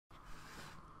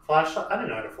Flashlight? I didn't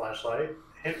know how to flashlight.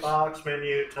 Hitbox,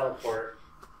 menu, teleport.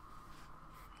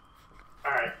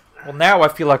 Alright. Well, now I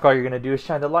feel like all you're gonna do is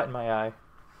shine the light in my eye.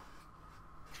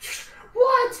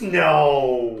 What?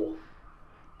 No!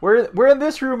 We're in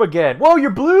this room again. Whoa, you're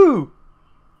blue!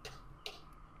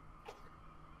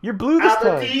 You're blue this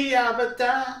time.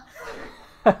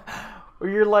 Or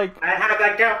you're like... I have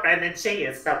a girlfriend and she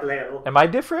is so blue. Am I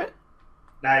different?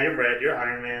 Nah, you're red. You're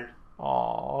Iron Man.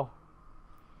 Aww.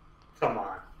 Come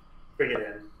on. Bring it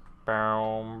in.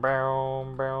 Does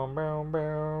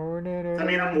that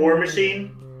mean I'm War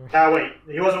Machine? Ah, wait.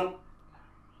 He wasn't...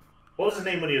 What was his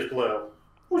name when he was blue?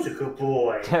 Who's a good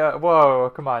boy?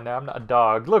 Whoa, come on now. I'm not a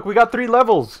dog. Look, we got 3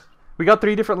 levels. We got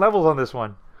 3 different levels on this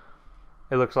one.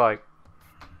 It looks like.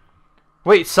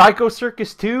 Wait, Psycho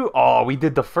Circus 2? Oh, we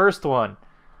did the first one.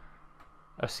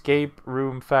 Escape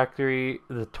Room Factory,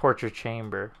 the Torture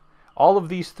Chamber. All of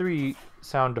these 3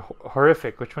 sound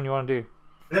horrific. Which one you want to do?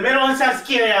 The middle one sounds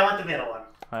scary. I want the middle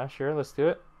one. Sure, let's do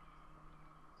it.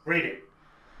 Read it.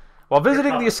 While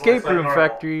visiting the Escape Room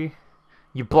Factory,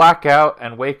 you black out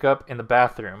and wake up in the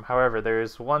bathroom. However, there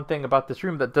is one thing about this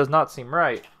room that does not seem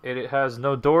right. It has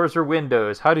no doors or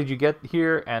windows. How did you get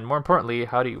here? And more importantly,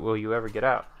 will you ever get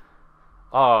out?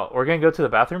 Oh, we're gonna go to the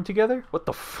bathroom together? What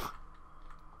the f...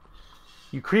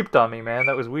 You creeped on me, man.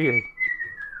 That was weird.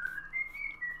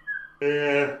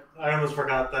 Yeah, I almost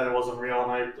forgot that it wasn't real,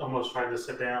 and I almost tried to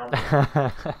sit down.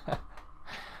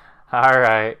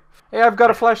 Alright. Hey, I've got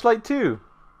a flashlight too.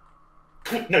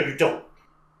 No, you don't.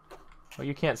 Well,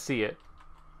 you can't see it.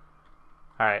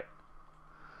 Alright.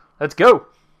 Let's go.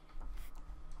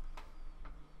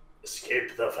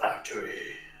 Escape the factory.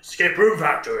 Escape room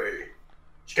factory.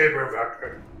 Escape room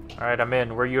factory. Alright, I'm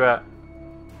in. Where you at?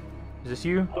 Is this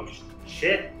you? Oh,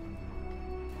 shit.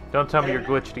 Don't tell me you're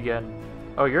glitched again.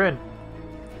 Oh, you're in.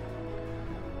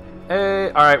 Hey,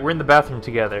 alright, we're in the bathroom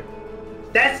together.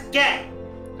 That's gay.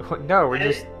 No, we're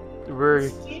It's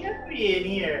scary in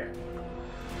here.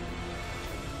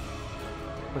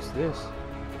 What's this?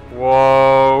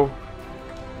 Whoa.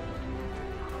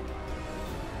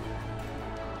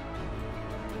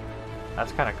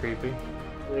 That's kind of creepy.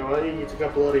 Yeah, well, you took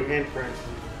up bloody handprints.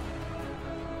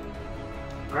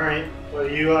 Alright, well,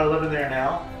 you living there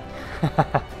now?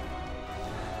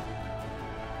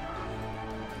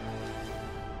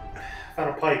 Found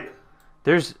a pipe.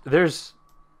 There's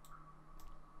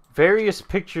various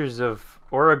pictures of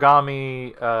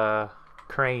origami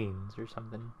cranes or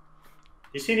something.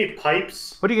 You see any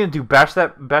pipes? What are you gonna do? Bash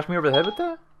me over the head with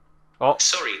that? Oh.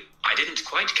 Sorry, I didn't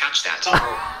quite catch that.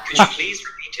 Could you please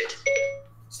repeat it?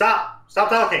 Stop! Stop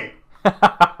talking!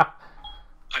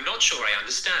 I'm not sure I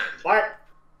understand. What?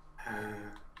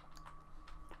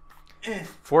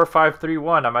 4, 5, 3,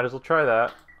 1. I might as well try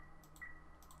that.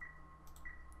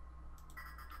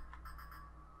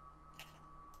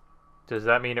 Does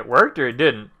that mean it worked or it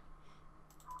didn't?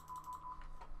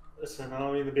 Listen, I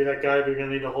don't mean to be that guy, but you're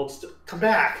gonna need to hold still. Come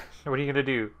back! What are you gonna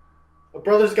do? My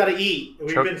brother's gotta eat.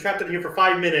 We've been trapped in here for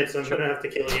 5 minutes, so I'm gonna have to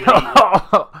kill you.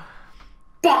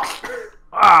 Fuck!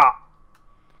 Ah!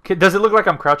 Does it look like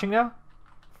I'm crouching now?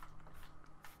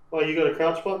 Oh, you got a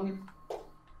crouch button?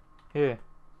 Yeah.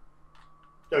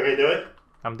 Okay, do it.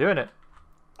 I'm doing it.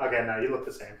 Okay, now you look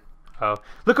the same. Oh,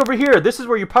 look over here. This is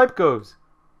where your pipe goes.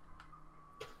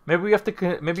 Maybe we have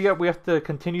to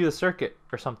continue the circuit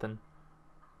or something.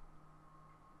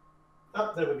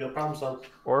 Oh, there we go. Problem solved.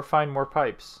 Or find more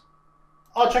pipes.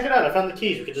 Oh, check it out. I found the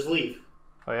keys. We could just leave.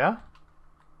 Oh yeah?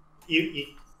 You...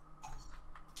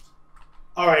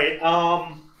 Alright,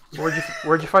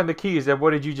 Where'd you find the keys and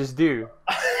what did you just do?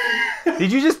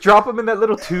 Did you just drop them in that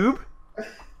little tube?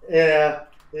 Yeah,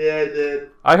 I did.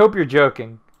 I hope you're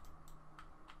joking.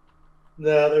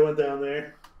 No, they went down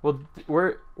there. Well,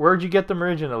 where'd you get them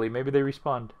originally? Maybe they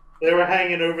respawned. They were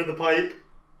hanging over the pipe.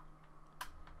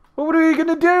 Well, what are you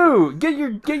gonna do? Get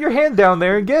your hand down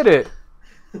there and get it.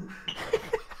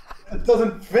 It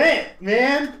doesn't fit,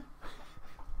 man.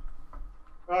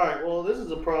 Alright, well, this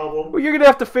is a problem. Well, you're gonna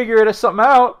have to figure something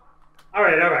out.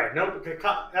 Alright. Nope.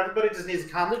 Everybody just needs to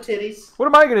calm their titties. What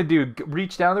am I gonna do?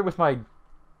 Reach down there with my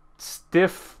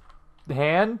stiff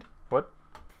hand? What?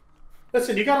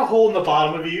 Listen, you got a hole in the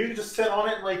bottom of you. You can just sit on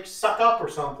it and, like, suck up or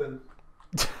something.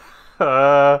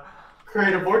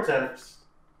 Create a vortex.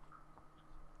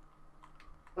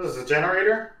 What is this, a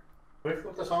generator? Can we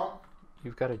flip this on?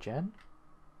 You've got a gen?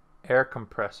 Air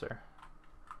compressor.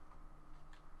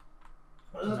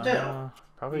 What does it do?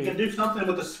 Probably. You can do something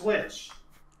with the switch.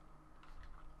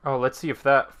 Oh, let's see if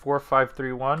that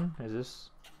 4531 is this.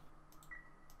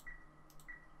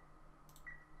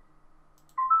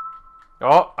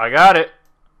 Oh, I got it.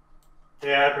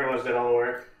 Yeah, I pretty much did all the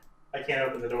work. I can't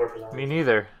open the door for some Me reason.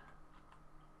 neither.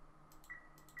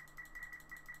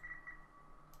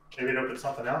 Maybe it opens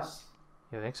something else?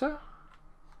 You think so?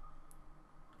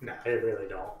 No, they really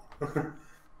don't.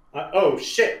 Oh,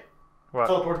 shit! What?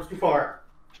 Teleported too far.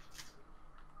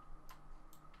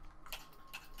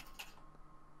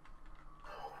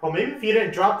 Well, maybe if you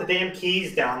didn't drop the damn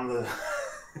keys down the...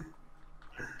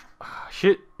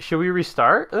 Should we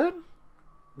restart then?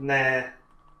 Nah.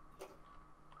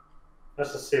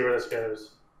 Let's just see where this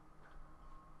goes.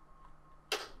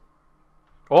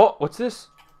 Oh, what's this?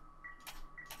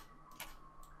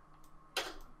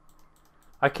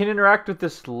 I can interact with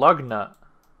this lug nut.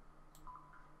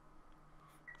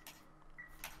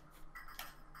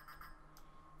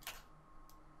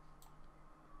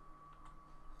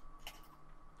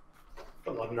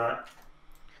 The lug nut.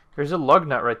 There's a lug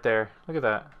nut right there. Look at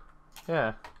that.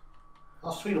 Yeah.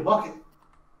 I'll sweet a bucket.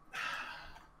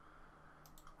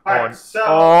 Alright, so...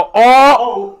 Oh!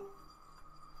 Oh!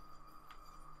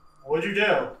 What'd you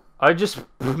do? I just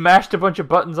mashed a bunch of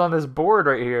buttons on this board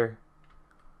right here.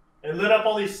 It lit up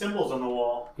all these symbols on the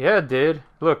wall. Yeah, it did.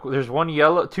 Look, there's one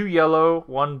yellow, two yellow,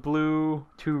 one blue,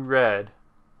 two red.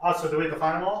 Oh, so do we have to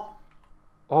find them all?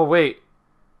 Oh, wait.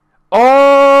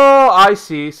 Oh, I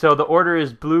see. So the order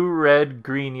is blue, red,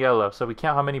 green, yellow. So we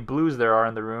count how many blues there are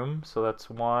in the room. So that's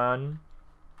 1,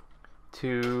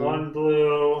 2, One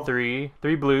blue. 3.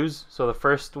 3 blues. So the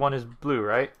first one is blue,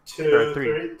 right? Two, Or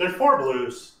three. There's 4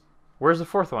 blues. Where's the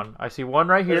fourth one? I see one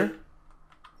right here.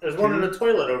 There's one in the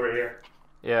toilet over here.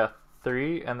 Yeah,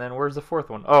 3. And then where's the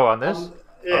fourth one? Oh, on this?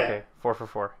 Yeah. Okay, 4 for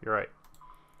 4. You're right.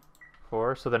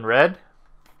 4. So then red.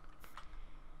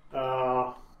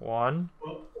 1,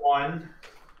 1.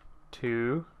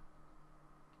 2.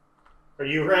 Are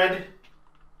you red?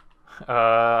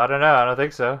 I don't know. I don't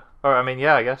think so. Or I mean,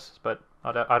 yeah, I guess, but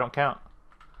I don't count.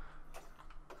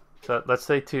 So let's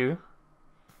say 2.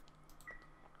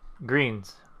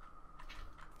 Greens.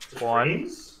 1.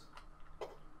 Greens?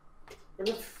 Where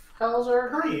the hell's our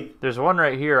green? There's one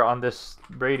right here on this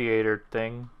radiator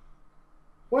thing.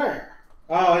 Where?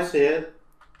 Oh, I see it.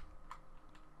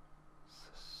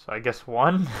 So I guess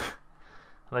 1,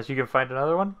 unless you can find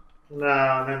another one. No,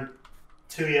 and then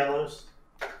 2 yellows.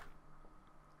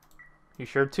 You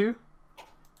sure 2?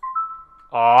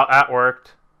 Oh, that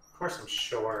worked. Of course I'm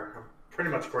sure. I'm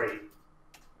pretty much great.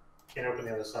 Can't open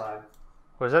the other side.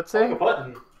 What does that I say? hit a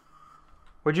button.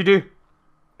 What'd you do?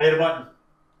 I hit a button.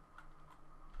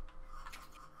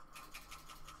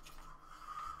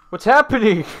 What's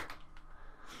happening?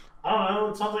 I don't know.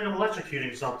 It sounds like I'm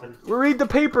electrocuting something. Read the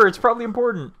paper. It's probably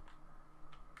important.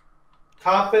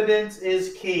 Confidence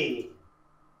is key.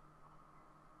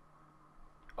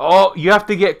 Oh, you have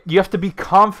to be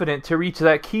confident to reach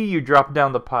that key you dropped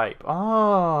down the pipe.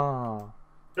 Oh.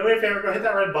 Do me a favor. Go hit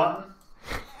that red button.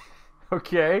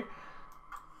 Okay.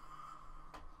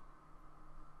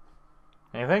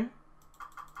 Anything?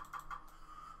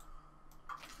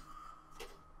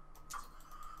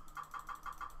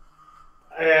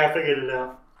 Yeah, I figured it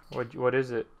out. What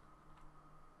is it?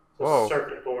 It's a Whoa.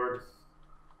 circuit board.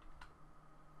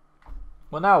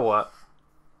 Well, now what?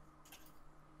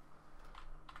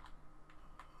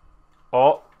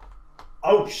 Oh.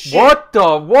 Oh, shit. What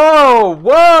the? Whoa!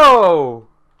 Whoa!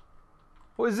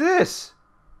 What is this?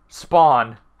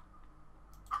 Spawn.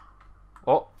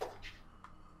 Oh.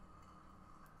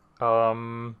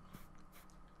 Oh,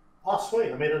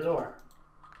 sweet. I made a door.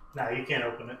 No, you can't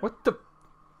open it. What the?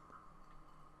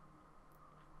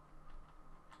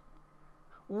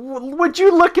 Would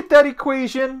you look at that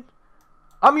equation?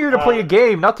 I'm here to play a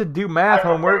game, not to do math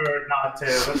homework. Not to.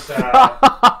 Let's,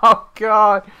 Oh,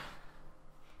 God.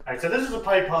 Alright, so this is a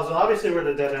pipe puzzle. Obviously, we're at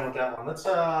the dead end with that one. Let's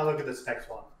look at this next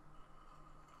one.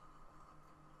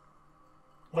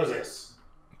 What is this?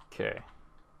 Okay.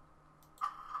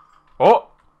 Oh!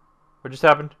 What just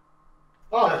happened?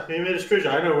 Oh, you made a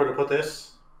screwdriver. I know where to put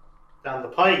this. Down the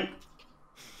pipe.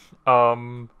 I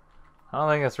don't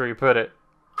think that's where you put it.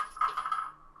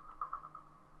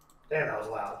 Damn, that was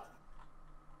loud.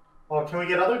 Well, can we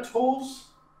get other tools?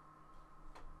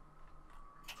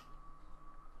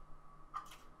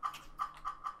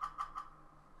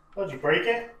 Oh, did you break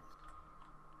it?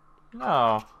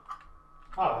 No.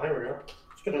 Oh, there we go.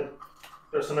 Just gonna.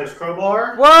 There's a nice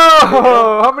crowbar.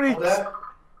 Whoa! How many? All that.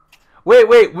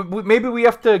 Wait. Maybe we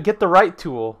have to get the right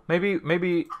tool. Maybe.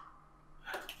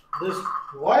 This.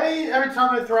 Why every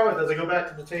time I throw it does it go back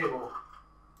to the table?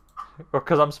 Or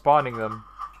because I'm spawning them.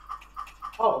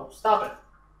 Oh, stop it.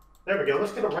 There we go.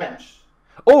 Let's get a wrench.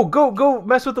 Oh, go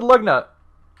mess with the lug nut.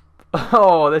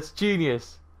 Oh, that's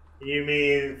genius. You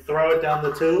mean throw it down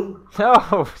the tube?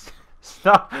 No.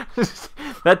 Stop.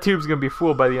 That tube's gonna be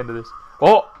full by the end of this.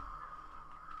 Oh!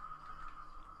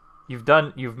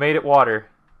 You've made it water.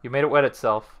 You made it wet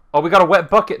itself. Oh, we got a wet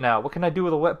bucket now. What can I do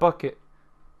with a wet bucket?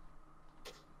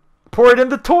 Pour it in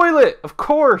the toilet! Of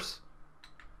course!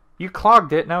 You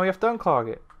clogged it, now we have to unclog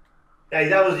it. Hey,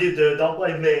 that was you, dude. Don't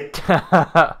blame me.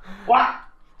 What?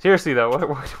 Seriously, though,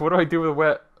 what do I do with a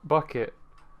wet bucket?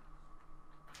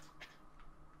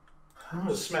 I'm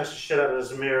gonna smash the shit out of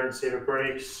this mirror and see if it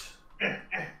breaks.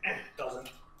 Doesn't.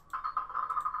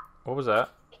 What was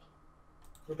that?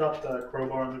 We dropped the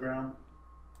crowbar on the ground.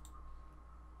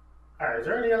 Alright, is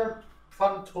there any other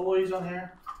fun toys on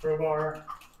here? Crowbar.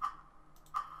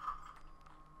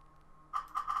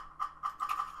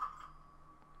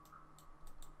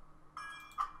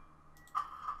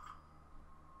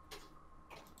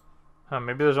 Huh,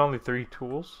 maybe there's only 3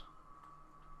 tools?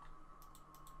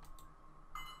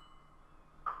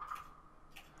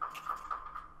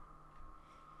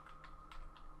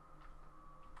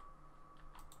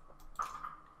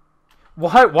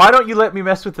 Why don't you let me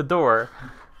mess with the door?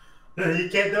 You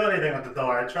can't do anything with the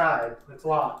door. I tried. It's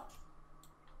locked.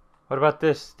 What about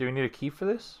this? Do we need a key for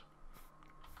this?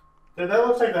 Dude, that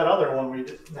looks like that other one we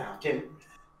did. No, okay.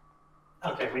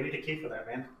 Okay, we need a key for that,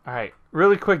 man. Alright,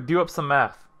 really quick, do up some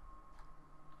math.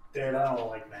 Dude, I don't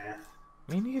like math.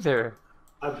 Me neither.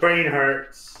 My brain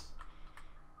hurts.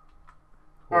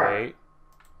 Wait.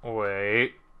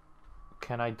 Wait.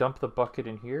 Can I dump the bucket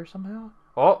in here somehow?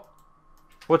 Oh!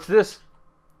 What's this?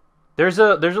 There's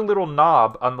a little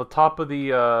knob on the top of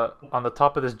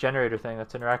this generator thing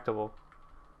that's interactable.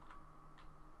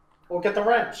 Well, get the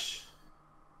wrench.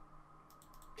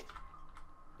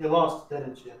 You lost,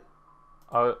 didn't you?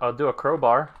 I'll do a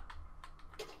crowbar.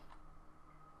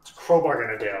 What's a crowbar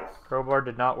gonna do? Crowbar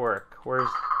did not work. Where's...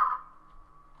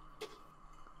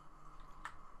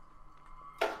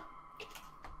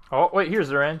 Oh, wait, here's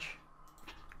the wrench.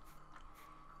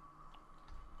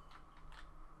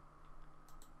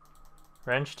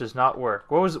 Wrench does not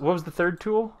work. What was the third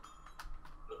tool?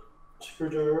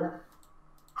 Screwdriver.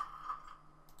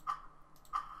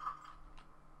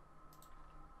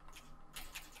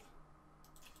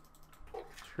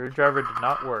 Screwdriver did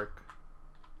not work.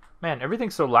 Man,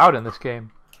 everything's so loud in this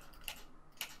game.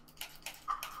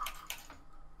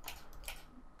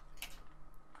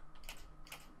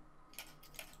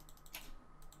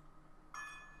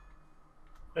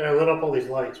 Yeah, I lit up all these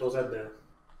lights. What's that do?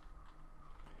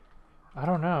 I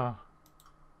don't know.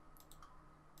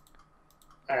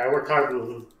 I worked hard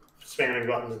with spamming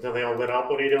buttons until they all lit up.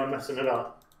 What are you doing messing it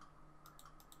up?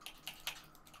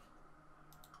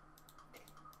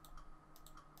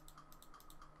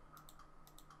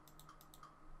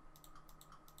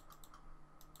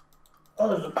 Oh,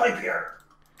 there's a pipe here.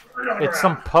 It's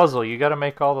some puzzle. You gotta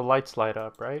make all the lights light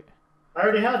up, right? I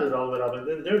already had it all lit up. It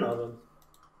didn't do nothing.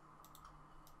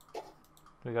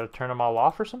 We gotta turn them all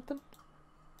off or something?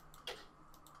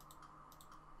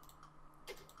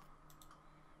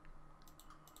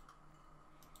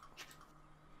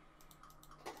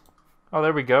 Oh,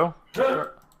 there we go.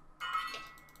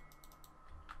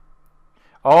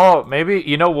 Oh, maybe,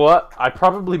 you know what? I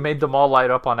probably made them all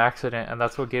light up on accident, and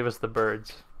that's what gave us the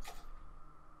birds.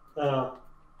 Whoa,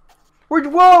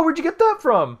 Where'd you get that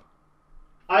from?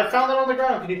 I found it on the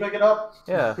ground. Can you pick it up?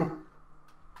 Yeah.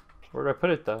 Where did I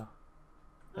put it, though?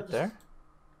 Right Just there?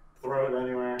 throw it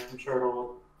anywhere. I'm sure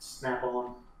it'll snap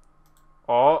on.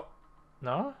 Oh,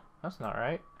 no? That's not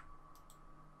right.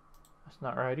 That's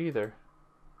not right either.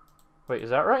 Wait,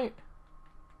 is that right?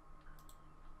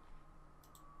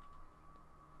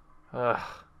 Ugh.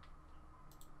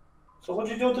 So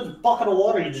what'd you do with this bucket of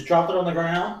water? You just dropped it on the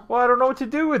ground? Well, I don't know what to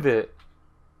do with it.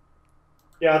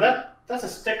 Yeah, that's a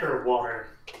sticker of water.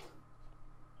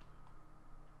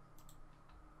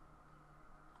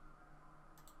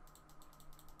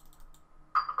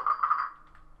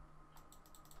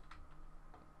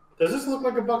 Does this look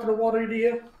like a bucket of water to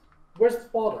you? Where's the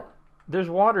water? There's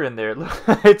water in there.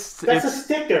 That's a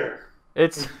sticker.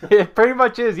 It pretty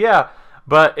much is, yeah.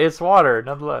 But it's water,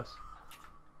 nonetheless.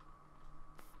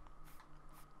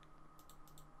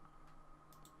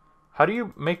 How do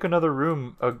you make another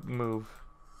room move?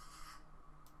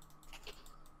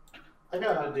 I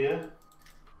got an idea.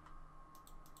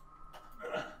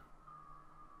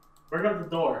 Bring up the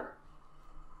door.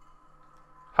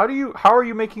 How are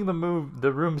you making the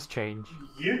rooms change?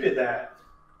 You did that.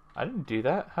 I didn't do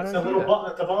that. How did It's I a do little that?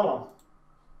 button at the bottom.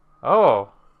 Oh.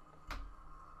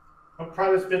 I'll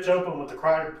pry this bitch open with the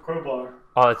crowbar.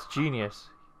 Oh, it's genius.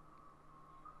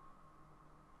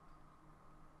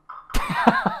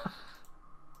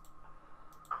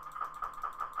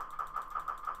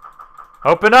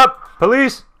 Open up!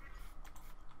 Police!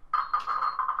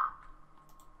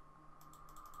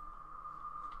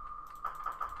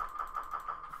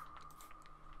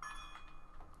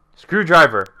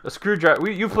 Screwdriver. A screwdriver.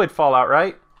 You've played Fallout,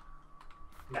 right?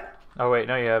 No. Oh wait,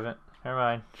 no, you haven't. Never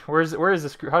mind. Where is the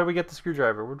screw? How do we get the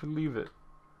screwdriver? Where did we leave it?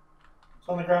 It's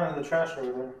on the ground in the trash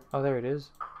over there. Oh, there it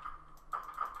is.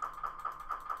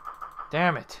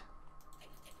 Damn it.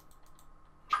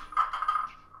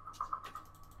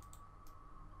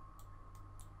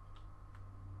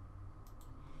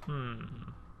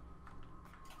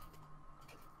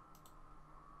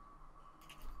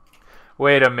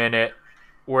 Wait a minute.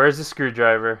 Where's the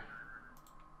screwdriver?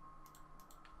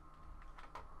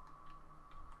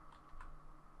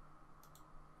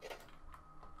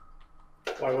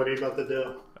 Why? What are you about to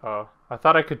do? Oh, I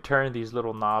thought I could turn these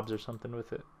little knobs or something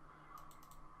with it.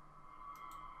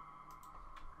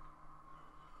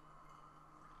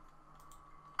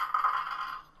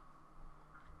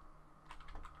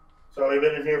 So we've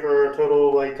been in here for a total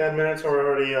of like 10 minutes, and we're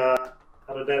already at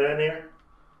a dead end here?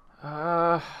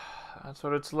 That's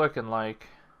what it's looking like.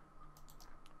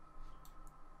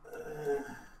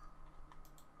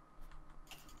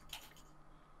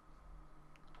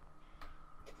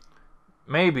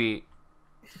 Maybe,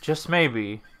 just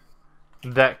maybe,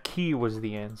 that key was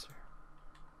the answer.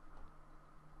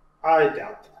 I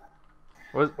doubt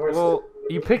that. Well,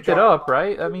 you picked it up,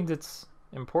 right? That means it's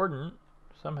important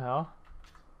somehow.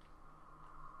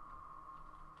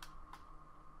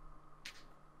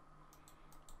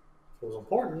 If it was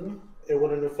important, it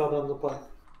wouldn't have fell down the pipe.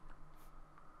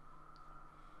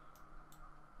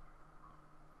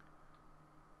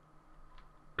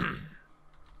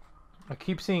 I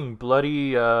keep seeing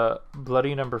bloody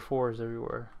number 4s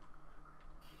everywhere.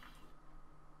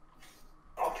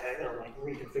 Okay, I gotta like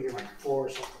reconfigure my floor or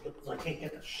something because I can't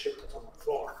get the shit that's on the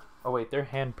floor. Oh wait, they're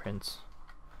handprints.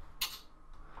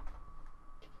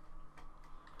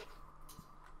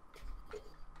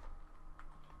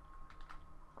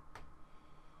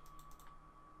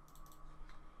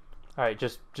 All right,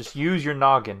 just use your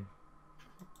noggin.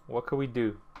 What could we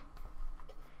do?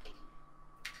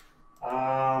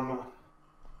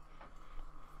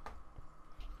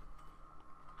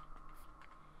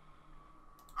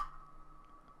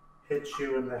 Hit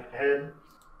you in the head.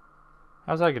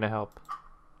 How's that gonna help?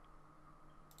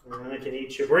 And then it can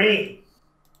eat your brain.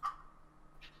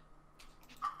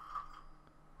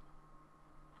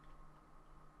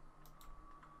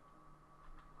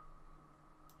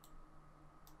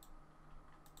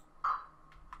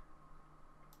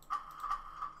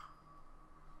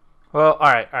 Well,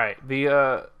 all right.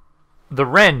 The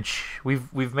wrench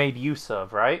we've made use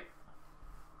of, right?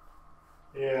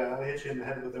 Yeah, I hit you in the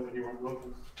head with it when you weren't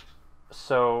looking.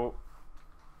 So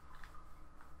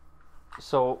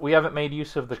we haven't made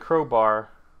use of the crowbar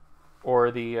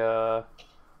or the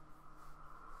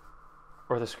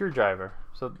screwdriver.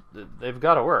 So they've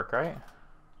got to work, right?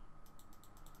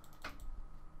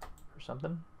 Or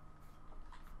something.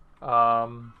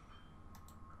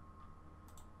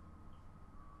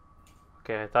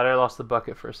 Okay, I thought I lost the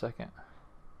bucket for a second.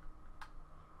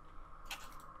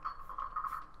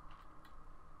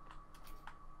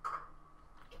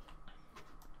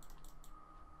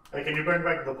 Hey, can you bring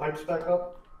back the pipes back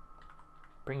up?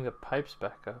 Bring the pipes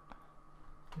back up?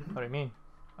 Mm-hmm. What do you mean?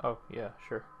 Oh, yeah,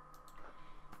 sure.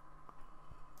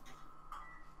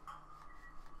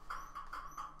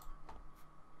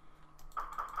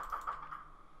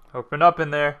 Open up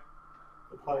in there.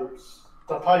 The pipes.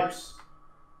 The pipes.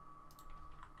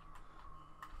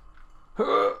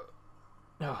 Oh,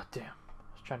 damn. I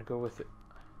was trying to go with it.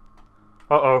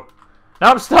 Uh-oh.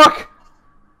 Now I'm stuck!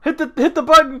 Hit the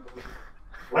button!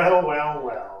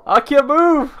 Well. I can't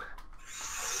move!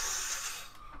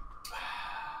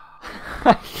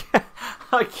 I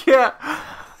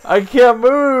can't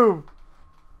move!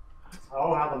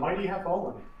 Oh, how the mighty have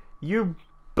fallen. You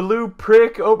blue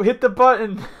prick! Oh, hit the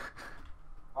button!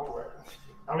 Alright.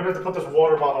 I'm gonna have to put this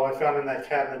water bottle I found in that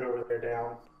cabinet over there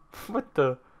down. What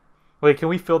the... Wait, can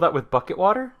we fill that with bucket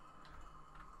water?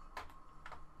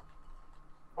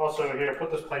 Also, here,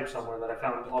 put this pipe somewhere that I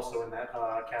found also in that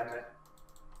cabinet.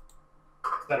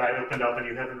 That I opened up and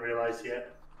you haven't realized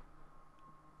yet.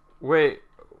 Wait,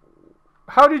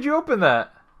 how did you open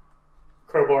that?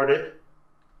 Crowbarred it.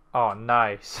 Oh,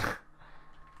 nice.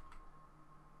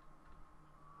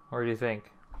 Where do you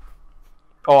think?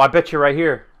 Oh, I bet you're right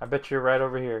here. I bet you're right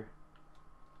over here.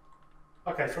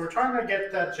 Okay, so we're trying to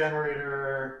get that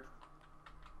generator...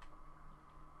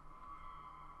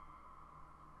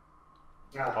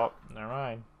 Oh, never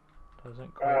mind.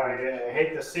 Doesn't quite. Oh, yeah, I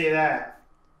hate to see that.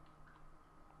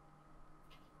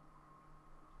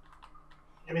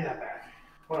 Give me that back.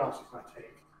 What else can I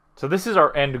take? So this is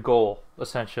our end goal,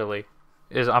 essentially.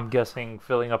 Is, I'm guessing,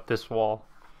 filling up this wall.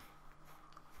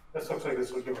 This looks like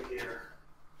this would go here.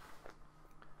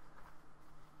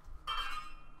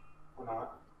 Or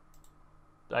not.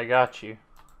 I got you.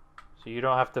 So you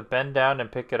don't have to bend down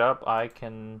and pick it up. I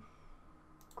can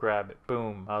grab it.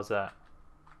 Boom. How's that?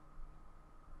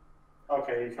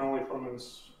 Okay, you can only put them in...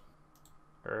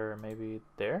 Or maybe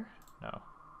there? No.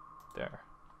 There.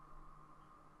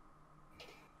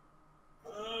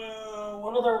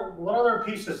 What other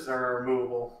pieces are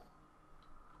removable?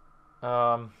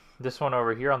 This one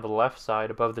over here on the left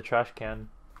side above the trash can.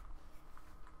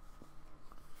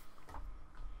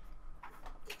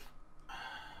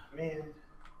 Man.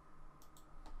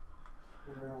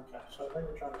 Okay, so I think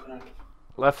we're trying to connect.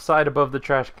 Left side above the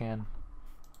trash can.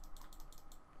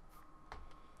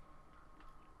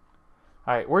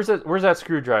 Alright, where's that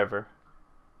screwdriver?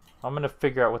 I'm gonna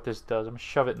figure out what this does. I'm gonna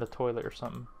shove it in the toilet or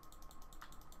something.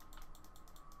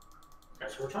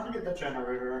 Okay, so we're trying to get that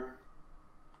generator.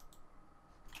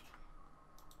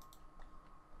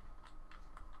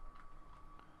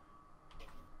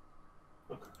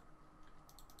 Okay.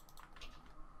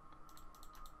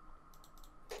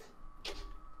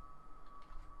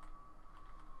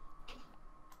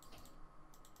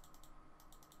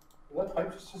 Did that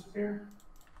pipe just disappear?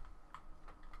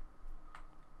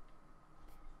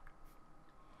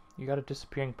 You got a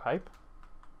disappearing pipe?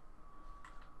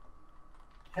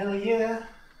 Hell yeah.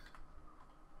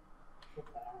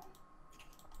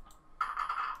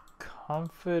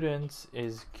 Confidence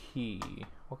is key.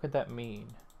 What could that mean?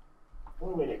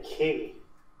 What way to key?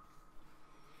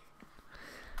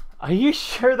 Are you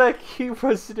sure that key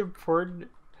wasn't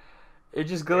important? It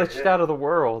just glitched out of the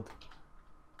world.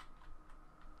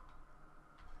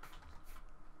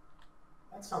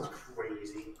 That sounds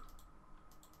crazy.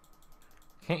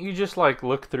 Can't you just like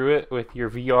look through it with your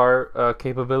VR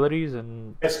capabilities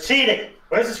and It's cheating!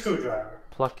 Where's the screwdriver?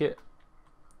 pluck it?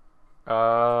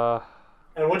 And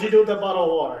what'd you do with that bottle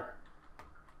of water?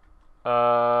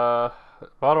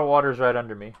 Bottle of water's right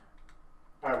under me.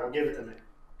 Alright, well give it to me.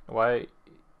 Why?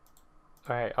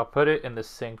 Alright, I'll put it in the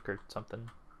sink or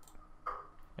something.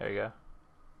 There you go.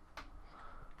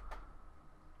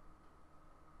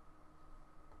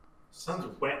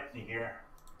 Sun's wet in here.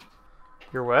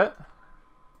 You're wet?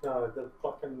 No, the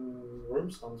fucking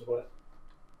room sun's wet.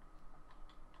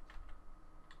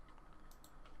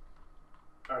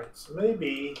 Alright, so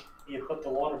maybe you put the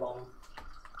water bottle.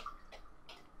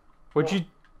 Would you?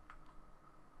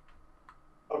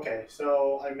 Okay,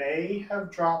 so I may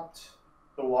have dropped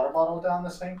the water bottle down the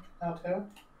sink now too.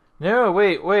 No,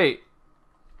 wait.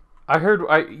 I heard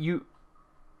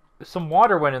some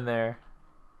water went in there.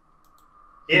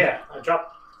 Yeah, I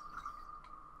dropped.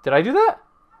 Did I do that?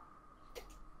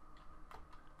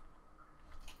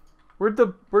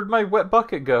 Where'd my wet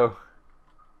bucket go?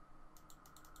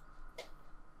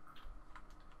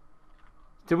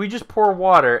 Did we just pour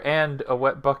water and a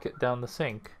wet bucket down the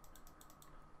sink?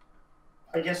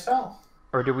 I guess so.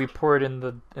 Or did we pour it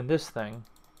in this thing?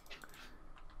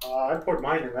 I poured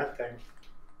mine in that thing.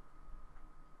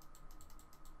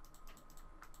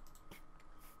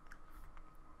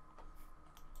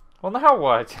 Well, now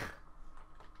what?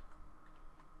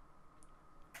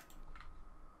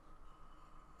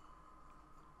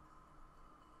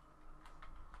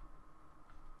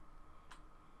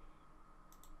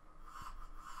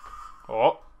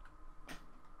 Oh.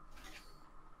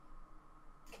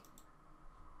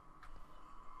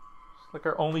 It's like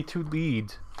our only two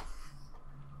leads.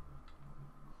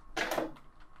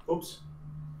 Oops.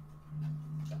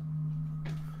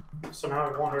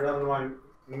 Somehow I wandered out of my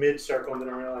mid-circle and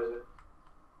didn't realize it.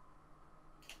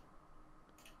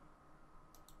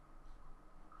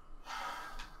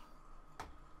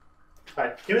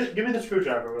 Alright, give me the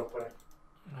screwdriver real quick.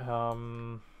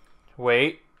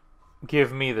 Wait.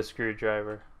 Give me the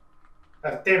screwdriver.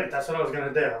 Damn it, that's what I was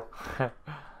gonna do.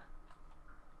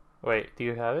 Wait, do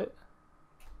you have it?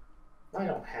 I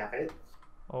don't have it.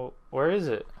 Oh, where is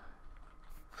it?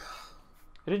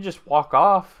 It didn't just walk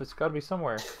off. It's gotta be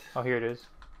somewhere. Oh, here it is.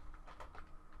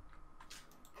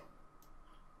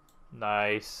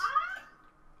 Nice.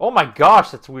 Oh my gosh,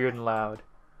 that's weird and loud.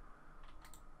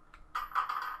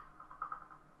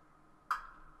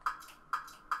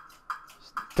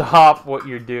 Stop what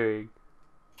you're doing.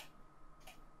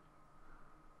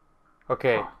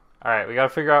 Okay. Alright, we gotta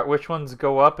figure out which ones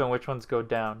go up and which ones go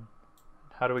down.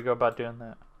 How do we go about doing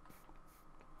that?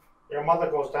 Your mother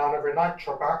goes down every night,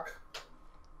 Trebek.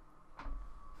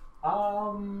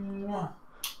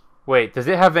 Wait, does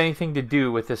it have anything to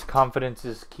do with this confidence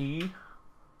is key?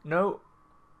 No.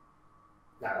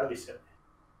 Nah, that'd be silly.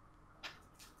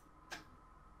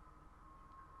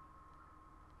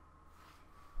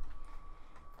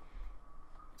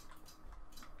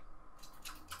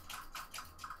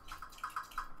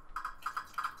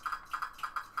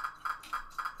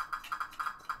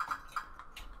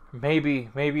 Maybe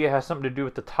it has something to do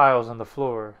with the tiles on the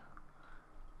floor.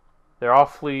 They're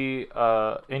awfully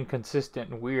inconsistent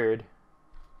and weird.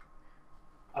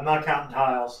 I'm not counting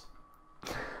tiles.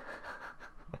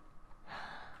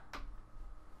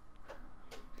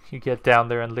 You get down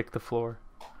there and lick the floor.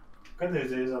 Good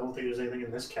news is I don't think there's anything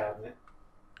in this cabinet.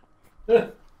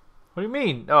 What do you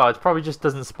mean? Oh, it probably just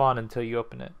doesn't spawn until you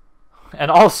open it. And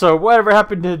also, whatever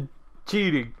happened to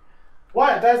cheating?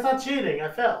 What? That's not cheating. I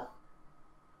fell.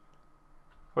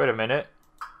 Wait a minute.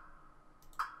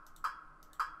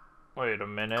 Wait a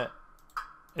minute.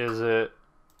 Is it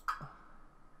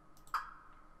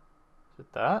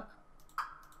that?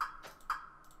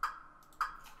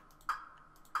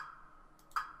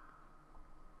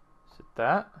 Is it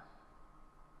that?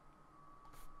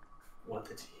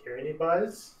 Wanted to hear any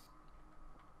buzz?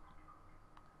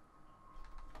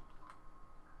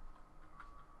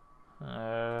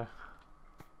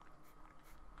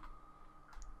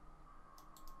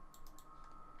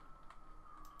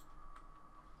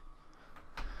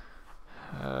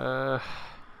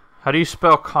 How do you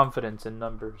spell confidence in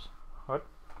numbers? What?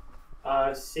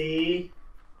 C.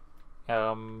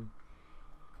 Let's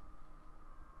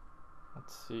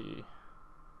see.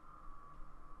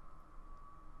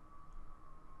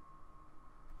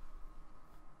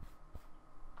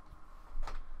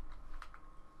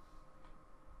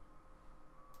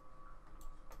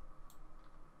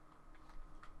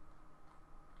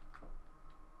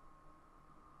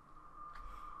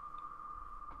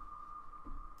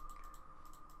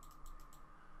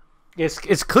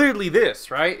 It's clearly this,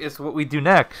 right? It's what we do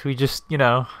next. We just, we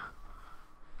don't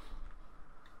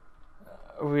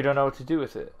know what to do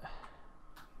with it.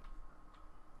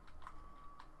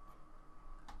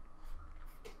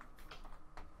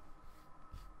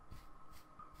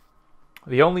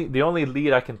 The only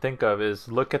lead I can think of is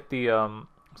look at the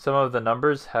some of the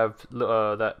numbers have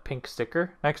that pink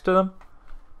sticker next to them.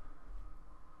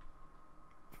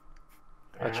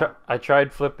 Yeah. I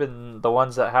tried flipping the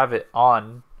ones that have it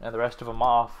on and the rest of them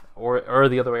off, or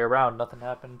the other way around. Nothing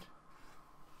happened.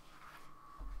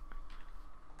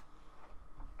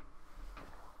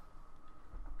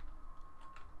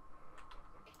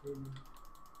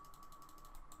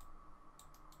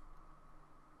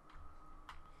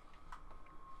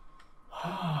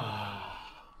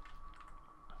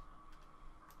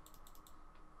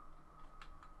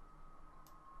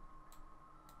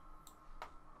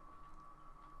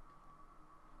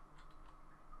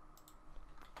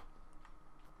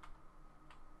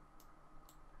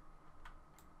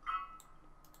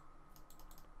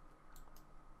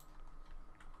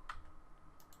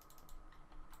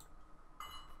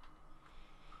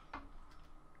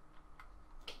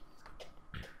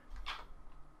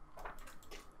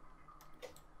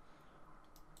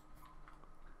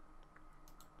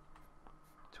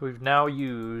 So we've now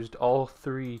used all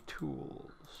 3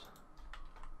 tools.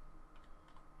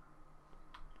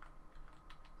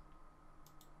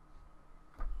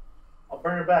 I'll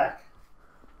bring her back.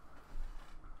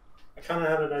 I kind of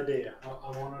had an idea. I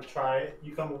want to try it.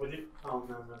 You come up with it. Oh,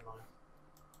 no, never mind.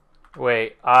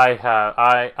 Wait,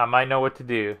 I might know what to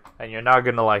do, and you're not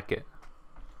gonna like it.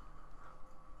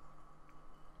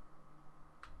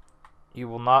 You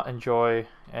will not enjoy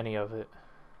any of it.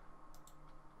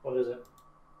 What is it?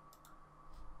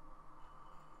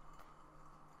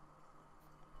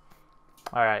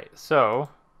 Alright, so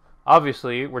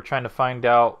obviously we're trying to find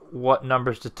out what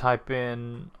numbers to type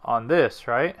in on this,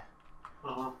 right?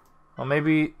 Uh-huh. Well,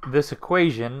 maybe this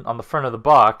equation on the front of the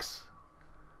box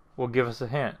will give us a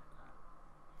hint.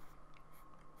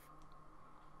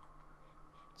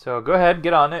 So go ahead,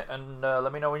 get on it, and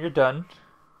let me know when you're done.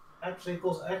 X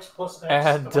equals X plus X.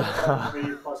 And, divided by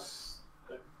 3 plus...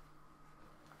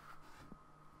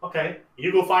 Okay,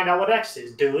 you go find out what X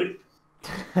is, dude.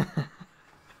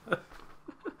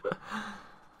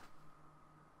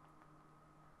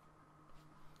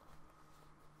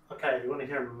 Okay, you want to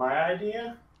hear my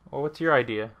idea? Well, what's your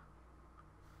idea?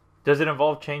 Does it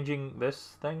involve changing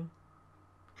this thing?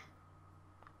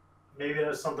 Maybe it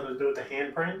has something to do with the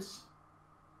handprints?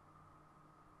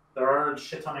 There are a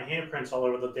shit ton of handprints all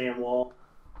over the damn wall.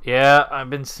 Yeah,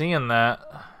 I've been seeing that.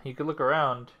 You could look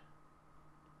around.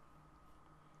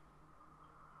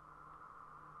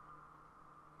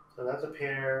 So that's a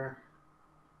pair.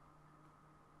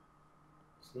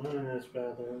 There's none in this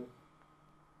bathroom.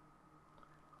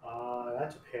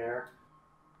 That's a pair.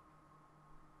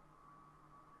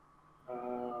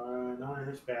 None in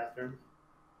this bathroom.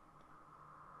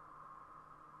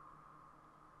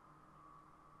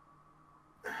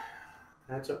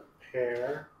 That's a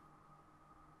pair.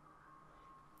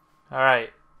 Alright.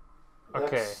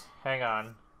 Okay, That's hang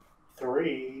on.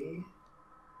 3.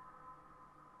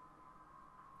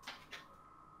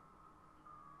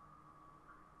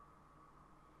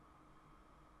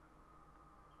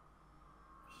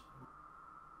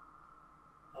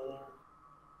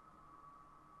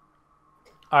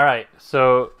 All right,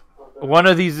 so one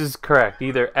of these is correct.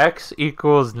 Either x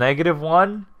equals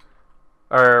 -1,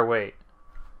 or wait.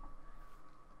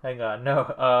 Hang on,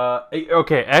 no.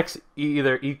 Okay, x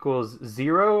either equals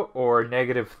 0 or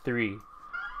 -3.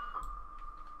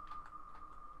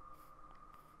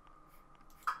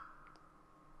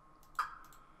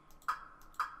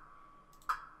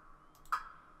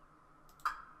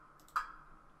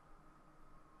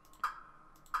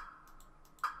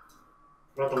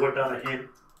 I'm about to whip out a hint.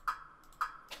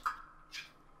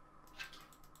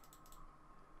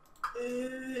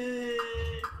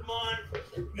 Come on.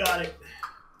 Got it.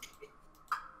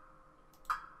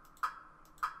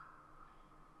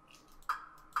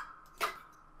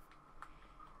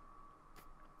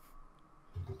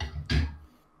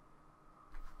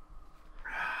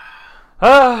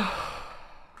 All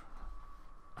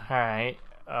right.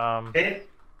 Hit?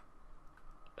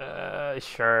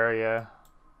 Sure, yeah.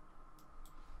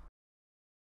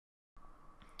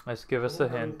 Let's give us a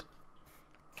hint.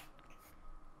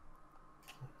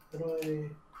 How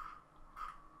do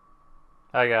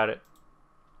I got it.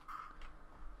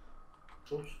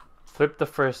 Oops. Flip the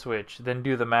first switch, then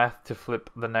do the math to flip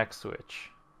the next switch.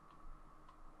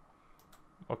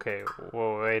 Okay,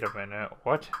 whoa, wait a minute.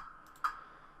 What?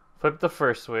 Flip the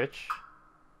first switch,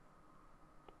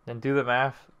 then do the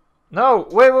math. No,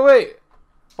 wait.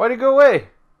 Why'd it go away?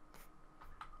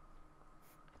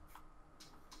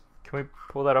 Can we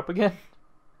pull that up again?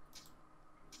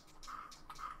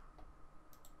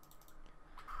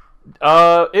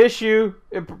 Issue,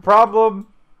 problem.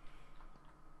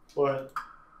 What?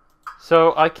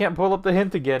 So I can't pull up the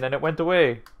hint again, and it went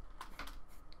away.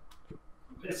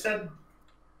 It said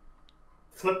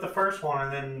flip the first one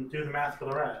and then do the math for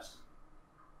the rest.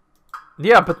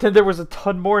 Yeah, but then there was a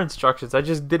ton more instructions. I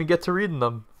just didn't get to reading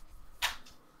them.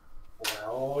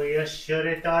 Well, you should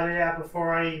have thought of that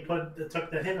before I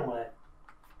took the hint away.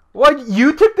 What?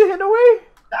 You took the hint away?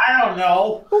 I don't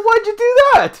know. Well, why'd you do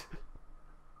that?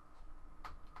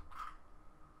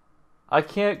 I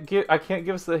can't give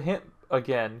us the hint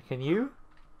again. Can you?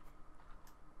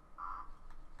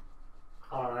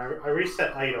 Hold on, I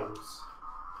reset items.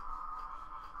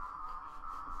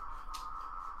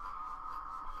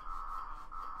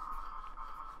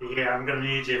 Yeah, I'm gonna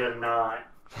need you to not.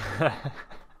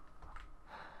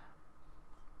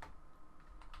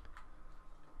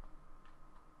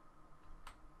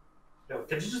 Yo,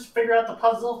 did you just figure out the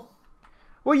puzzle?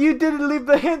 Well, you didn't leave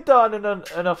the hint on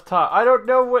enough time. I don't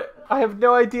know what. I have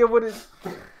no idea what it.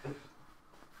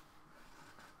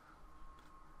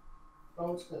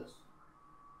 Oh, what's this?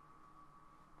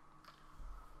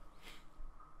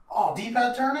 Oh,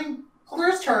 D-pad turning? Oh, there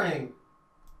is turning.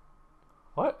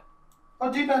 What?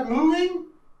 Oh, D-pad moving?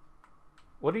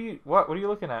 What are you? What are you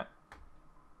looking at?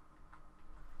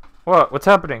 What? What's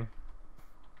happening?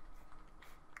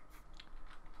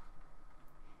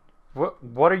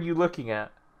 What are you looking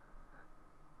at?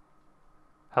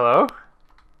 Hello?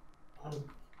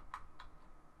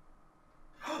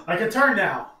 I can turn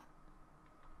now.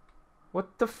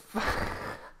 What the fuck?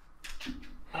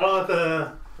 I don't have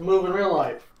to move in real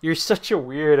life. You're such a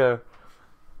weirdo.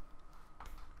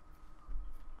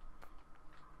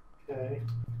 Okay.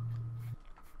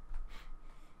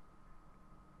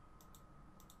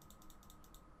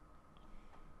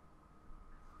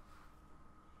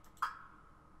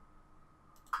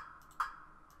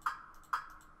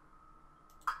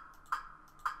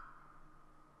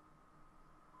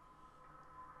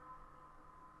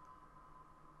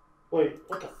 Wait,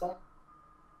 what the fuck?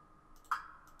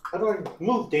 How do I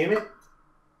move, damn it?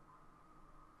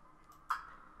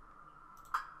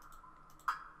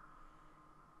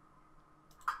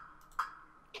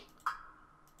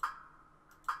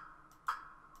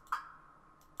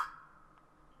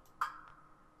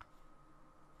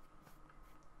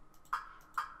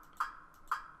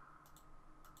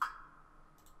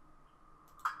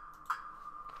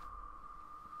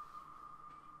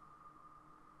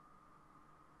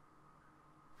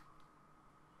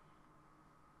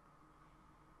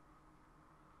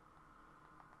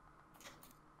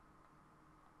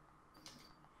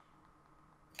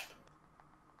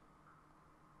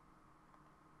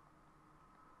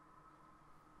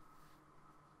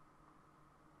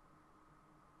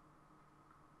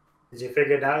 Did you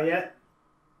figure it out yet?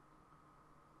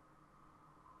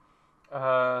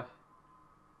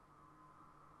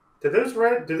 Do these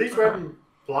red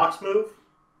blocks move?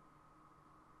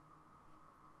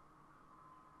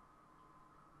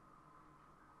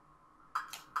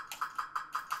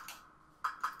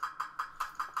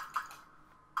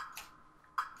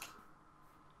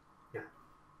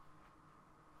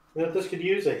 You know, this could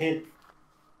use a hint.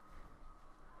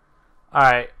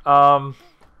 Alright, I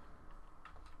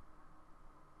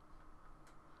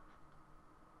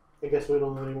guess we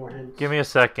don't have any more hints. give me a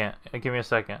second. Give me a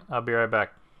second. I'll be right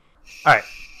back. Alright.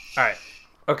 Alright.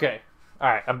 Okay.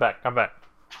 Alright, I'm back. I'm back.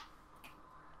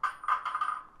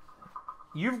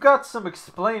 You've got some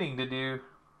explaining to do.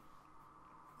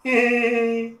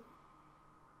 I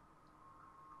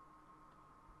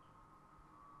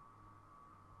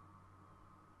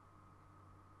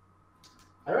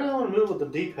really want to move with the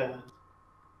D-pad.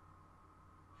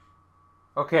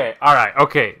 Okay, alright,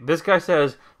 okay. This guy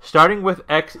says, starting with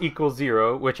x equals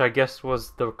 0, which I guess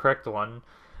was the correct one,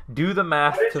 do the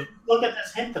math to... Look at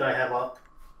this hint that I have up.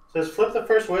 It says flip the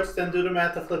first switch, then do the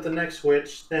math to flip the next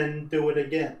switch, then do it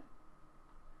again.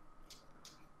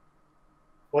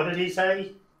 What did he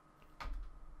say?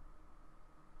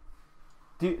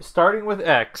 Starting with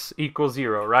x equals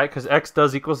 0, right? Because x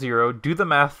does equal 0. Do the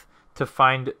math to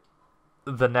find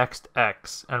the next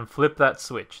x and flip that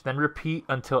switch. Then repeat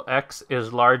until x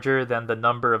is larger than the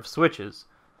number of switches.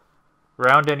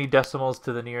 Round any decimals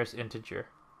to the nearest integer.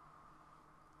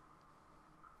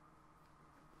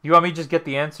 You want me to just get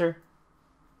the answer?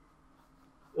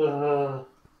 I'm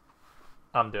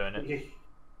doing it.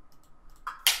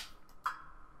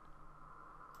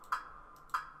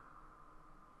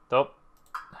 Nope.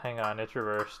 Hang on, it's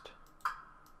reversed.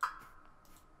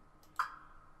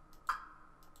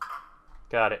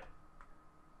 Got it.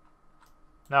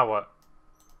 Now what?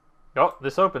 Oh,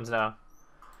 this opens now.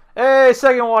 Hey,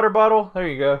 second water bottle. There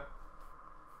you go.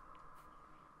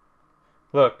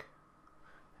 Look.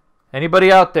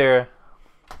 Anybody out there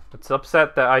that's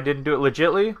upset that I didn't do it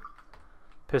legitly?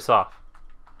 Piss off.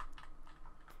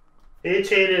 He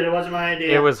cheated. It wasn't my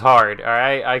idea. It was hard,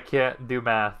 alright? I can't do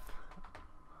math.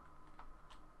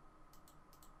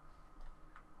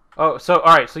 Oh, so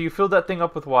alright, so you filled that thing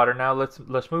up with water. Now let's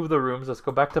move the rooms. Let's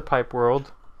go back to Pipe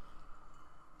World.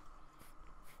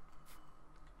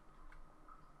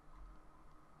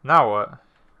 Now what?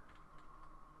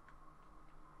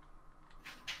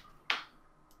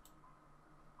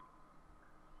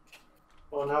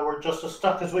 Well, now we're just as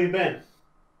stuck as we've been.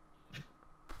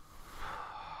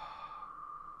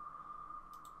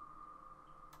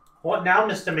 What now,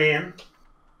 Mr. Man?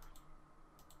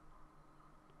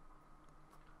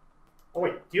 Oh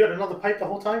wait, you had another pipe the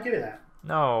whole time? Give me that.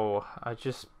 No, I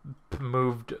just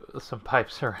moved some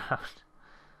pipes around.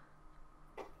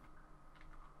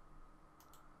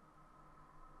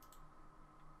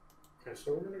 Okay,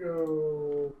 so we're gonna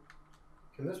go...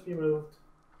 Can this be moved?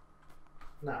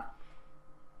 No.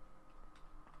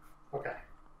 Okay.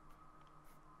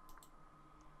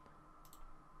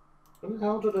 When the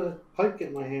hell did a pipe get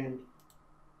in my hand?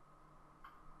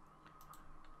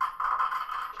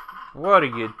 What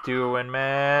are you doing,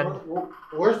 man?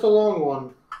 Where's the long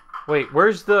one? Wait,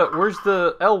 where's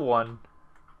the L one?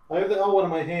 I have the L one in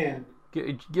my hand.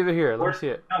 Give it here. Let me see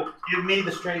it. No, give me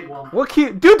the straight one. What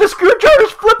dude? The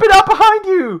screwdriver's flipping out behind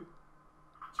you.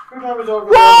 Screwdriver's over.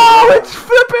 Whoa! It's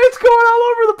flipping. It's going all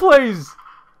over the place.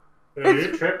 Dude,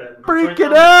 you're tripping.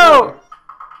 Freaking out.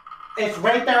 It's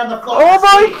right there on the floor. Oh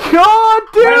my god,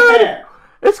 dude! Right there.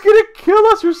 It's gonna kill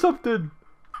us or something.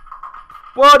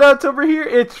 Whoa, now it's over here.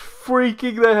 It's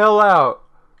freaking the hell out.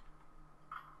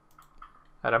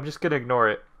 And I'm just gonna ignore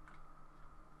it.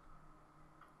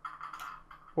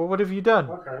 Well, what have you done?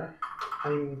 Okay.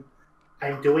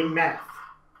 I'm doing math.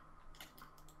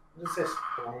 What is this?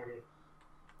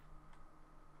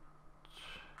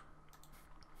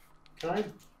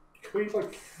 Can we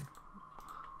like...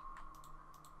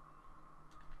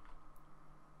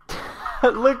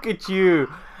 Look at you.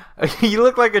 You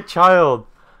look like a child.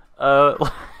 Do all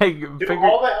the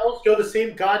L's go the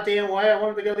same goddamn way? I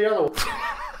wanted to go the other way.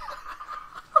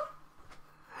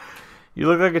 You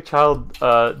look like a child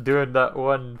doing that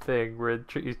one thing where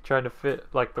he's trying to fit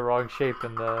like the wrong shape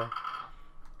in the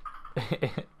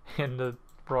in the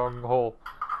wrong hole.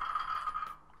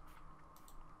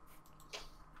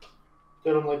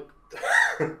 Dude, I'm like...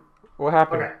 What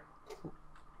happened? Okay.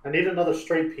 I need another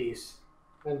straight piece.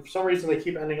 And for some reason they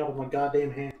keep ending up with my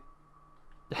goddamn hand.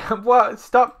 What?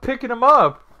 Stop picking them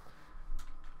up.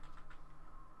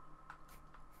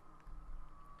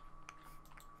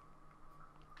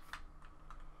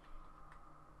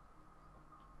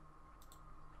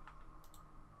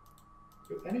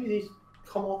 Do any of these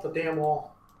come off the damn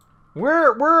wall?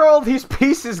 Where are all these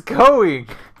pieces going?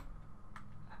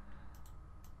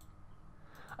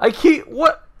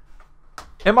 What?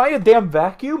 Am I a damn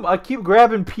vacuum? I keep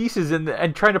grabbing pieces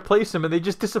and trying to place them and they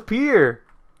just disappear.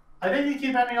 I think they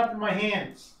keep ending up in my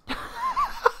hands.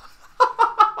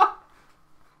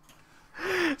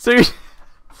 So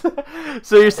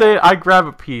So you're saying I grab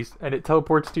a piece and it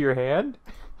teleports to your hand?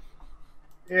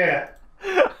 Yeah.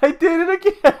 I did it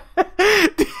again.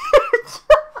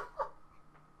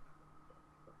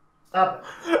 Stop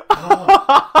it.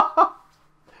 I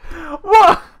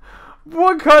What?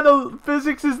 What kind of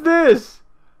physics is this?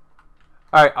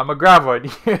 All right, I'm gonna grab one.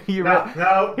 You don't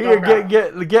know. Here, Don't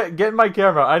get in my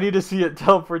camera. I need to see it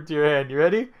teleport to your hand. You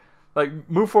ready? Like,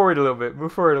 move forward a little bit.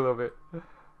 Move forward a little bit.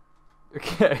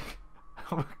 Okay.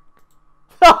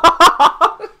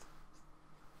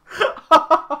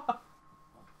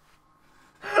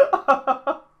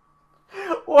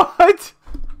 What?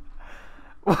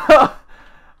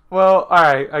 Well,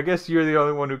 alright. I guess you're the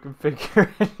only one who can figure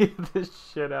any of this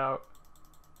shit out.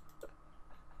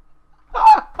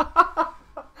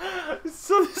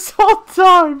 So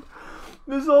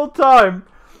this whole time,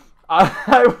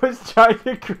 I was trying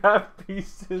to grab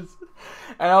pieces,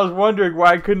 and I was wondering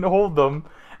why I couldn't hold them,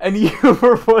 and you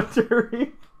were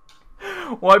wondering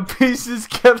why pieces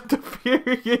kept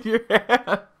appearing in your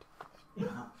hand.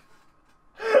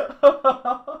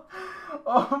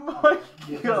 Oh my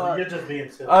god! You're just being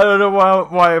silly. I don't know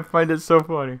why I find it so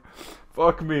funny.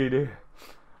 Fuck me, dude.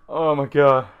 Oh my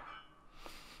god.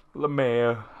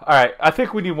 LeMayo. Alright, I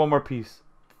think we need one more piece.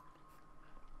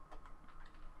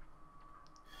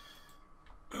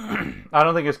 I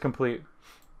don't think it's complete.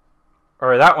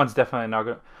 Or that one's definitely not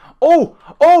gonna... Oh!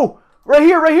 Oh! Right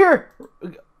here, right here!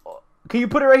 Can you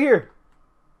put it right here?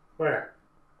 Where?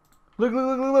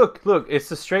 Look. It's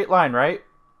a straight line, right?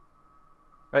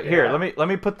 Right here. Yeah. Let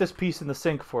me put this piece in the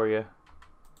sink for you.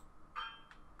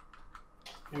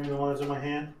 Maybe the one that's in my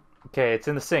hand? Okay, it's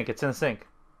in the sink. It's in the sink.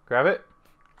 Grab it.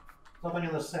 Nothing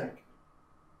in the sink.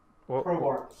 Well,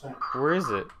 Crowbar in the sink. where is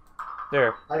it?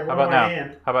 There. I have How one about in my now?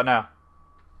 hand. How about now?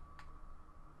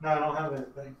 No, I don't have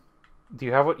anything. Do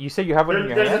you have what? You say you have one in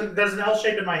your hand? There's an L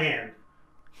shape in my hand.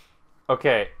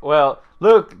 Okay, well,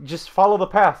 look, just follow the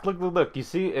path. Look. You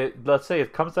see it? Let's say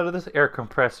it comes out of this air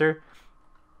compressor,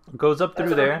 goes up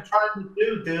through there, That's what I'm trying to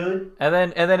do, dude. and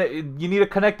then you need to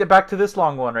connect it back to this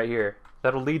long one right here.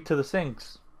 That'll lead to the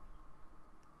sinks.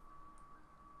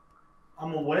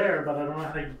 I'm aware, but I don't know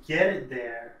how to get it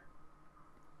there.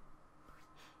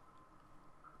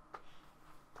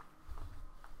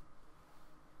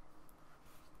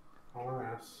 Oh,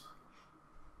 yes.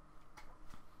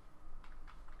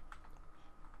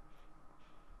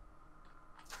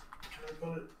 Can I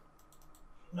put it?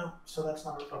 No, so that's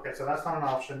not... Okay, so that's not an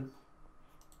option.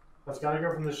 That's got to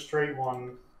go from the straight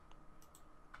one.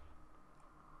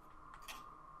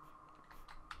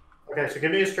 Okay, so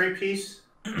give me a straight piece.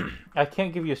 I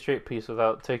can't give you a straight piece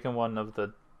without taking one of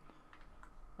the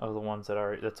ones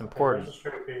that's important. Okay,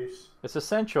 straight piece. It's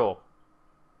essential.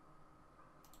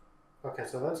 Okay,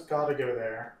 so that's got to go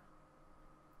there.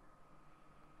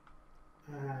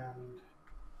 And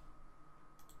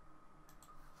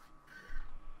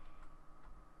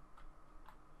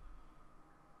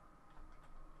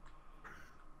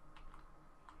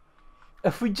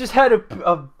If we just had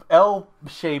a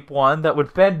L-shaped one that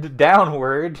would bend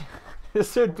downward,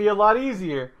 this would be a lot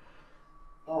easier.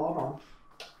 oh, hold on.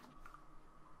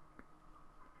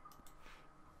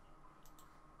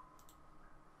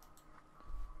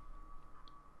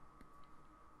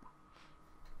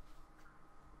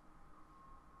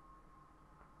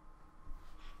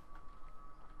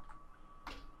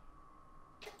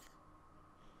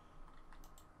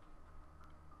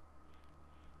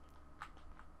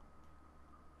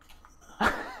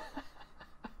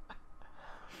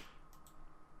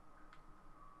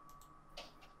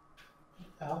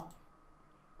 Hell.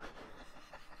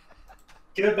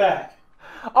 Give it back.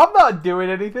 I'm not doing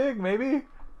anything, maybe.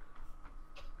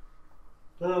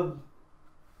 God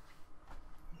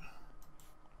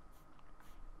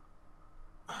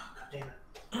damn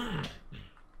it.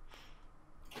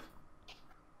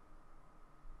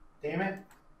 Damn it.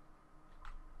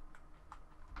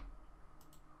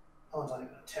 Oh, it's not even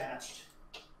attached.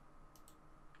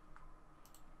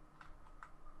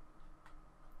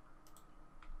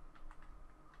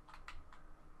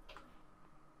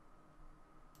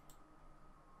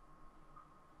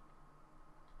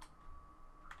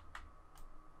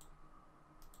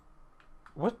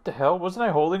 What the hell? Wasn't I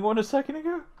holding one a second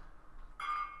ago?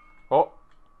 Oh.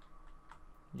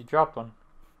 You dropped one.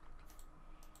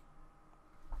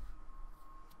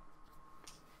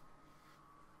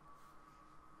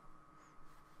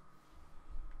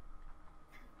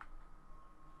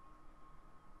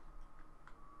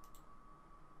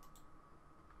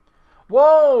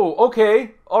 Whoa!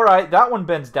 Okay. Alright, that one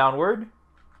bends downward.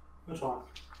 Which one?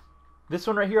 This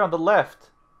one right here on the left.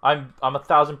 I'm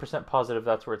 1000% positive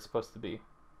that's where it's supposed to be.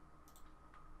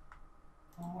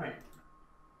 Oh, wait.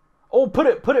 Oh, put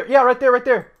it. Yeah, right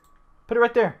there. Put it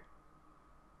right there.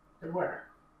 Where?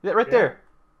 Yeah, right there.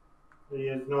 He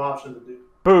has no option to do.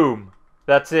 Boom.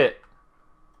 That's it.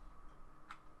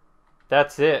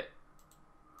 That's it.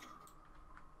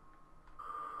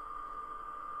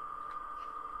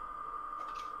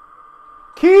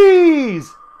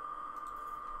 Keys!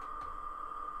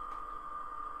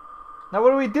 Now what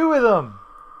do we do with them?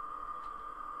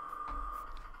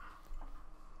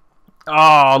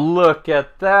 Oh, look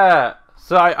at that.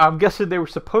 So I'm guessing they were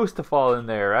supposed to fall in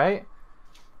there, right?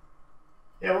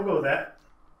 Yeah, we'll go with that.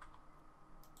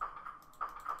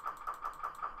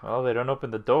 Well, they don't open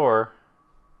the door.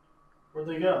 Where'd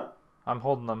they go? I'm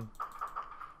holding them.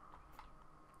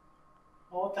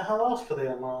 Well, what the hell else could they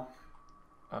unlock?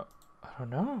 I don't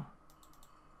know.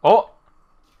 Oh!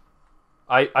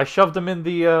 I shoved them in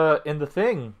the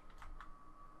thing.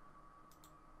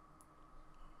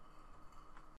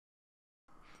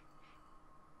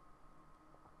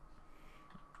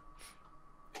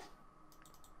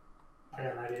 I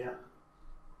got an idea.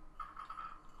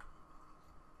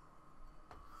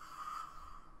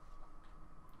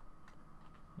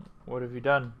 What have you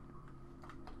done?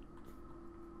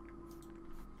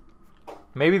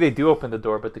 Maybe they do open the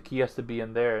door, but the key has to be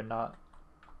in there and not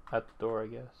at the door, I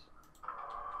guess.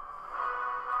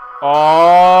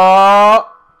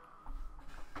 Oh!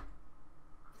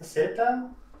 That's it,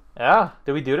 though? Yeah.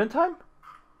 Did we do it in time?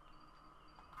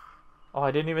 Oh,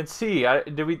 I didn't even see.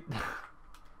 Did we...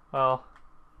 Well...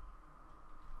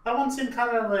 That one seemed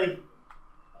kind of like...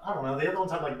 I don't know. The other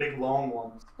ones have like big, long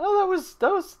ones. Oh, that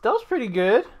was pretty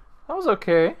good. That was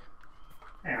okay.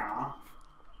 Yeah.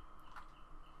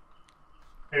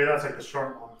 Maybe that's like the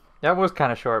short one. That was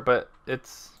kind of short, but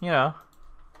it's, you know,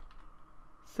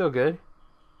 still good.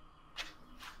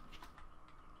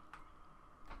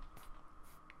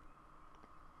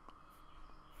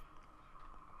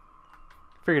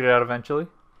 Figured it out eventually.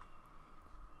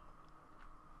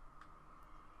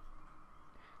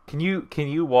 Can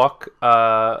you walk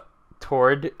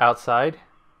toward outside?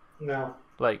 No.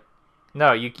 Like,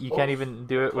 no, you can't even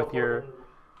do it with your.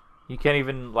 You can't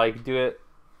even like do it.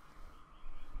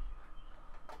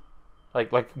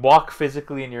 Like walk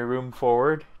physically in your room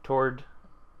forward toward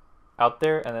out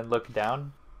there and then look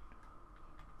down.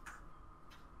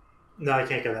 No, I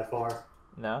can't go that far.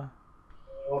 No.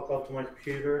 Walk up to my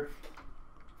computer.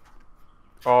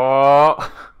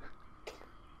 Oh.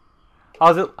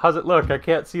 How's it look? I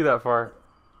can't see that far.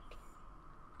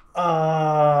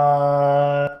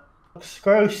 Looks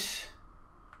gross.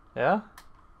 Yeah?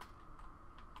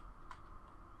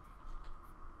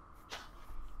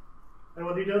 Hey,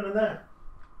 what are you doing in there?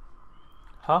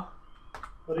 Huh?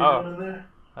 What are you doing in there?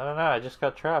 I don't know. I just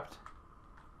got trapped.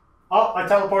 Oh, I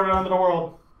teleported onto the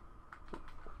world.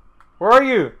 Where are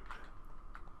you?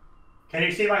 Can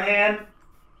you see my hand?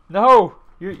 No,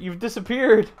 you've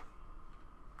disappeared.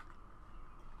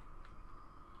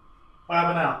 What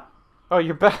happened now? Oh,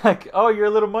 you're back. Oh, you're a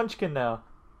little munchkin now.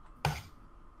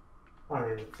 I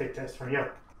need to take this from you.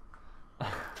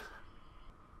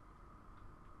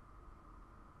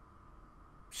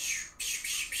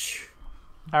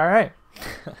 All right.